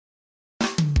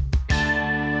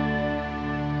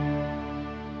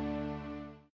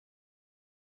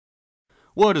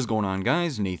What is going on,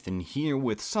 guys? Nathan here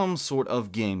with some sort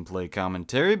of gameplay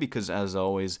commentary, because as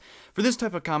always, for this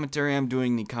type of commentary, I'm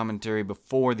doing the commentary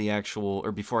before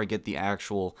I get the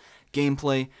actual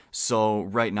gameplay. So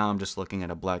right now I'm just looking at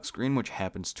a black screen, which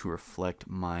happens to reflect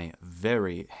my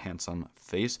very handsome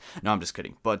face. No, I'm just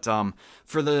kidding. But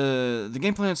for the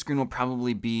gameplay on screen will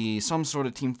probably be some sort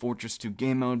of Team Fortress 2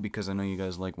 game mode, because I know you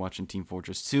guys like watching Team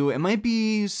Fortress 2. It might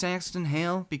be Saxton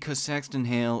Hale, because Saxton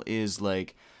Hale is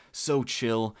like so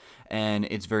chill, and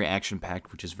it's very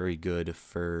action-packed, which is very good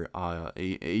for a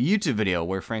YouTube video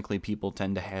where, frankly, people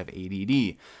tend to have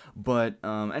ADD. But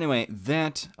anyway,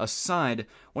 that aside,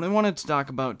 what I wanted to talk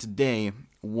about today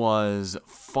was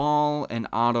fall and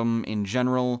autumn in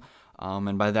general,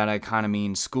 and by that I kind of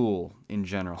mean school in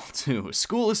general, too.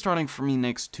 School is starting for me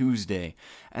next Tuesday,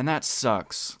 and that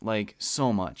sucks, like,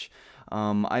 so much.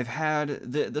 I've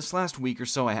had, this last week or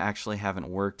so, I actually haven't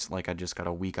worked. Like, I just got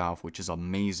a week off, which is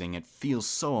amazing. It feels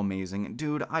so amazing.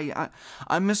 Dude,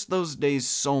 I miss those days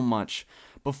so much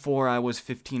before I was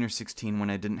 15 or 16 when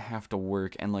I didn't have to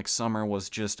work, and, like, summer was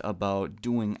just about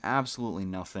doing absolutely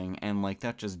nothing, and, like,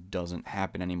 that just doesn't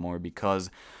happen anymore because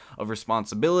of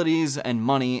responsibilities and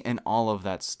money and all of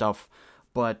that stuff.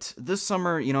 But this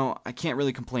summer, you know, I can't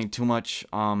really complain too much.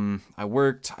 I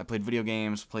worked, I played video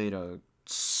games, played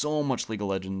so much League of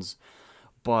Legends,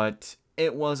 but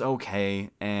it was okay,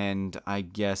 and I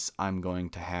guess I'm going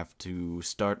to have to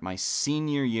start my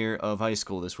senior year of high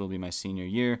school. This will be my senior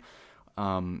year.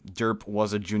 Derp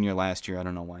was a junior last year. I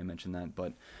don't know why I mentioned that,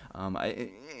 but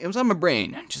it was on my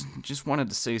brain. Just wanted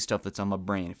to say stuff that's on my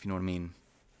brain, if you know what I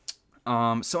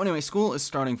mean. So anyway, school is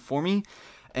starting for me,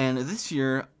 and this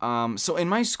year, so in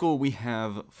my school we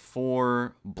have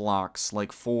 4 blocks,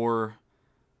 like 4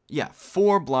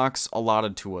 blocks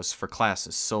allotted to us for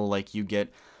classes. So, like, you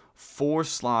get 4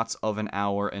 slots of an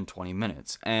hour and 20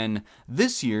 minutes. And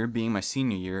this year, being my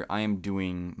senior year, I am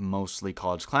doing mostly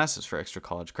college classes for extra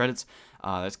college credits.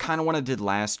 That's kind of what I did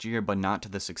last year, but not to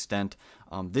this extent.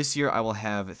 This year, I will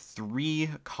have 3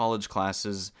 college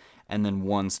classes and then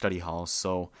 1 study hall.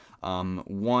 So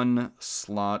 1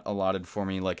 slot allotted for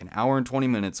me, like an hour and 20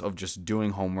 minutes of just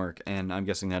doing homework, and I'm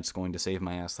guessing that's going to save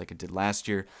my ass like it did last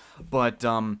year. But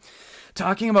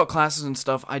talking about classes and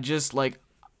stuff, I just, like,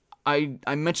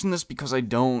 I mentioned this because I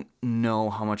don't know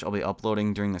how much I'll be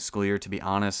uploading during the school year, to be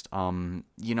honest.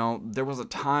 You know, there was a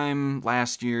time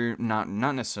last year, not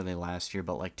necessarily last year,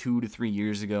 but like 2 to 3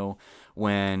 years ago,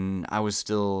 when I was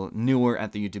still newer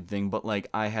at the YouTube thing, but like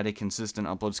I had a consistent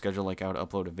upload schedule. Like, I would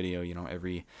upload a video, you know,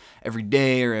 every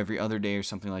day or every other day or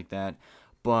something like that.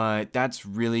 But that's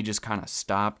really just kind of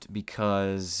stopped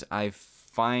because I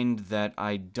find that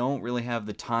I don't really have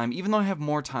the time, even though I have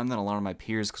more time than a lot of my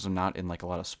peers because I'm not in like a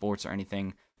lot of sports or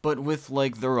anything. But with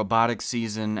like the robotics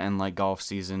season and like golf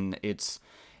season, it's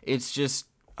just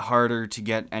harder to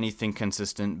get anything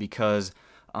consistent because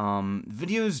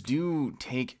videos do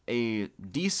take a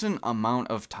decent amount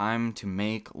of time to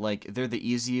make. Like, they're the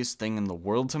easiest thing in the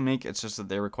world to make. It's just that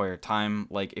they require time.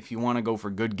 Like, if you want to go for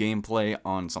good gameplay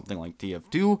on something like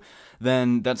TF2,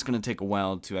 then that's going to take a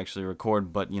while to actually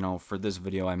record. But, you know, for this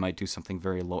video, I might do something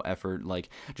very low effort, like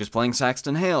just playing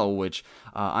Saxton Hale, which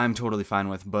I'm totally fine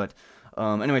with. But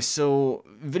anyway, so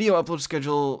video upload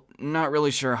schedule, not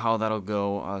really sure how that'll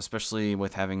go, especially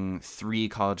with having 3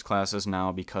 college classes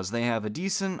now, because they have a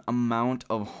decent amount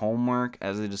of homework,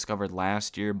 as I discovered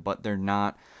last year, but they're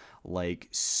not like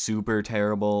super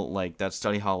terrible. Like, that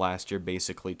study hall last year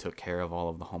basically took care of all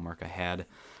of the homework I had,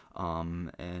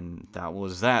 and that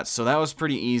was that. So that was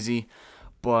pretty easy,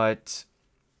 but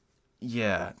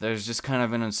yeah, there's just kind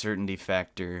of an uncertainty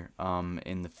factor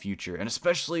in the future, and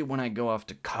especially when I go off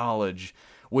to college,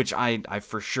 which I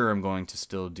for sure am going to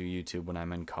still do YouTube when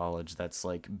I'm in college. That's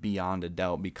like beyond a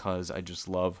doubt, because I just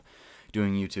love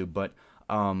doing YouTube. But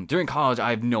during college, I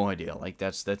have no idea. Like,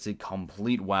 that's a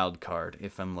complete wild card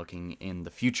if I'm looking in the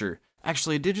future.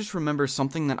 Actually, I did just remember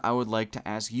something that I would like to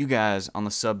ask you guys on the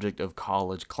subject of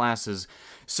college classes.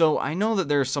 So I know that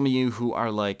there are some of you who are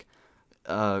like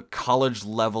college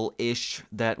level-ish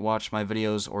that watch my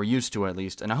videos, or used to at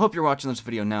least, and I hope you're watching this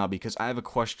video now because I have a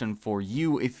question for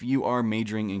you if you are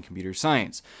majoring in computer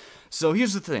science. So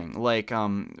here's the thing, like,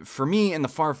 for me in the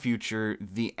far future,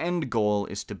 the end goal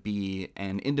is to be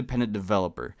an independent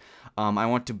developer. I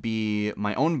want to be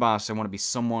my own boss. I want to be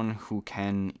someone who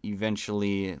can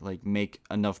eventually, like, make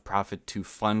enough profit to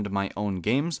fund my own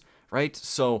games, right?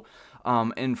 So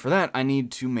and for that, I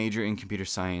need to major in computer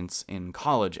science in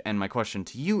college. And my question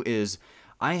to you is,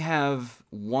 I have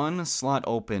 1 slot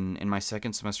open in my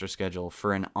second semester schedule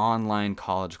for an online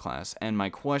college class. And my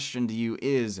question to you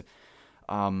is,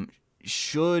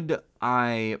 should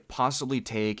I possibly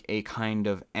take a kind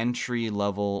of entry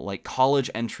level, like college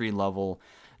entry level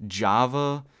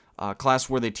Java class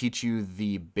where they teach you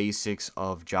the basics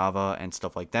of Java and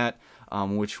stuff like that,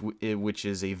 which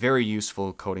is a very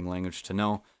useful coding language to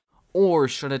know? Or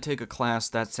should I take a class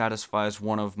that satisfies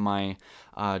one of my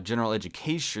general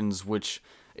educations, which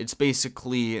it's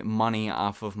basically money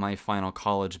off of my final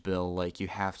college bill? Like, you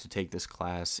have to take this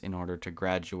class in order to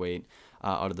graduate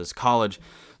out of this college.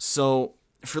 So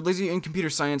for Lizzie in computer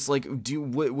science, like,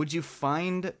 would you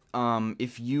find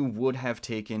if you would have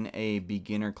taken a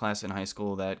beginner class in high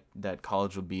school that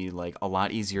college would be like a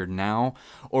lot easier now,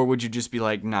 or would you just be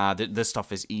like, nah, this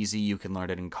stuff is easy, you can learn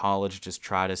it in college, just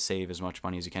try to save as much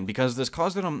money as you can? Because this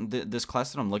class that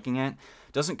I'm looking at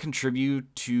doesn't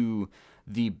contribute to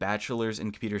the bachelor's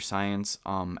in computer science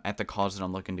at the college that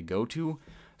I'm looking to go to.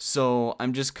 So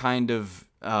I'm just kind of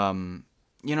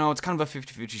it's kind of a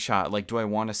 50-50 shot. Like, do I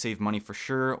want to save money for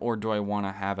sure, or do I want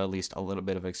to have at least a little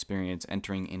bit of experience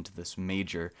entering into this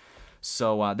major?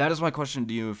 So that is my question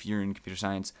to you if you're in computer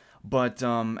science. But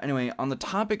anyway, on the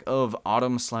topic of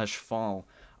autumn/fall,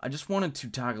 I just wanted to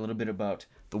talk a little bit about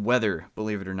the weather,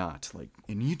 believe it or not. Like,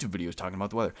 in YouTube videos talking about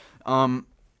the weather.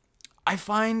 I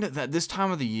find that this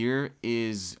time of the year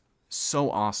is so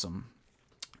awesome.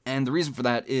 And the reason for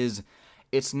that is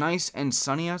it's nice and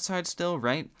sunny outside still,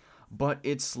 right? But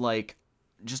it's like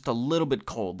just a little bit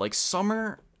cold. Like,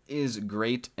 summer is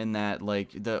great in that,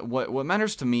 like, what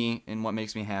matters to me and what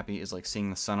makes me happy is like seeing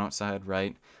the sun outside,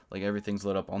 right? Like, everything's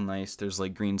lit up all nice. There's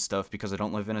like green stuff because I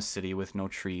don't live in a city with no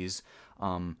trees.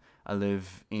 I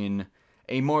live in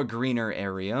a more greener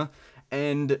area,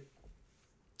 and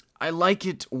I like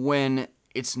it when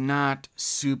it's not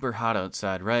super hot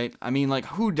outside, right? I mean, like,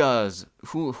 who does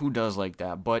like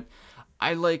that? But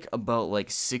I like about like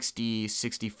 60,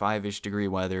 65-ish degree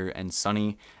weather and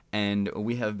sunny, and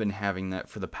we have been having that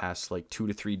for the past like 2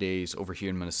 to 3 days over here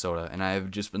in Minnesota, and I have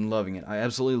just been loving it. I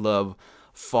absolutely love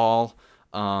fall.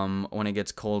 When it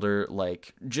gets colder,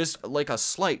 like, just like a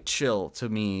slight chill to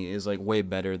me is like way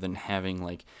better than having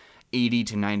like 80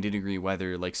 to 90 degree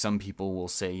weather. Like, some people will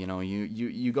say,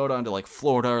 you go down to like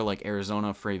Florida or like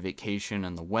Arizona for a vacation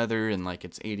and the weather and like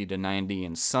it's 80 to 90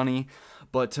 and sunny.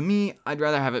 But to me, I'd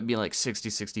rather have it be like 60,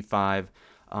 65,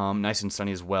 nice and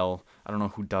sunny as well. I don't know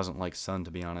who doesn't like sun,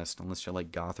 to be honest, unless you're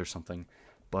like goth or something.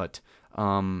 But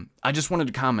I just wanted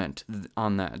to comment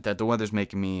on that the weather's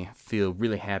making me feel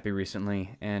really happy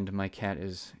recently, and my cat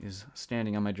is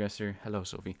standing on my dresser. Hello,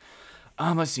 Sophie.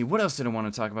 Let's see, what else did I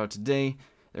want to talk about today?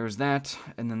 There was that,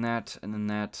 and then that, and then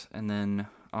that, and then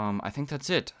I think that's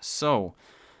it. So,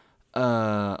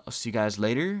 I'll see you guys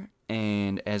later,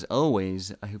 and as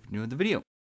always, I hope you enjoyed the video.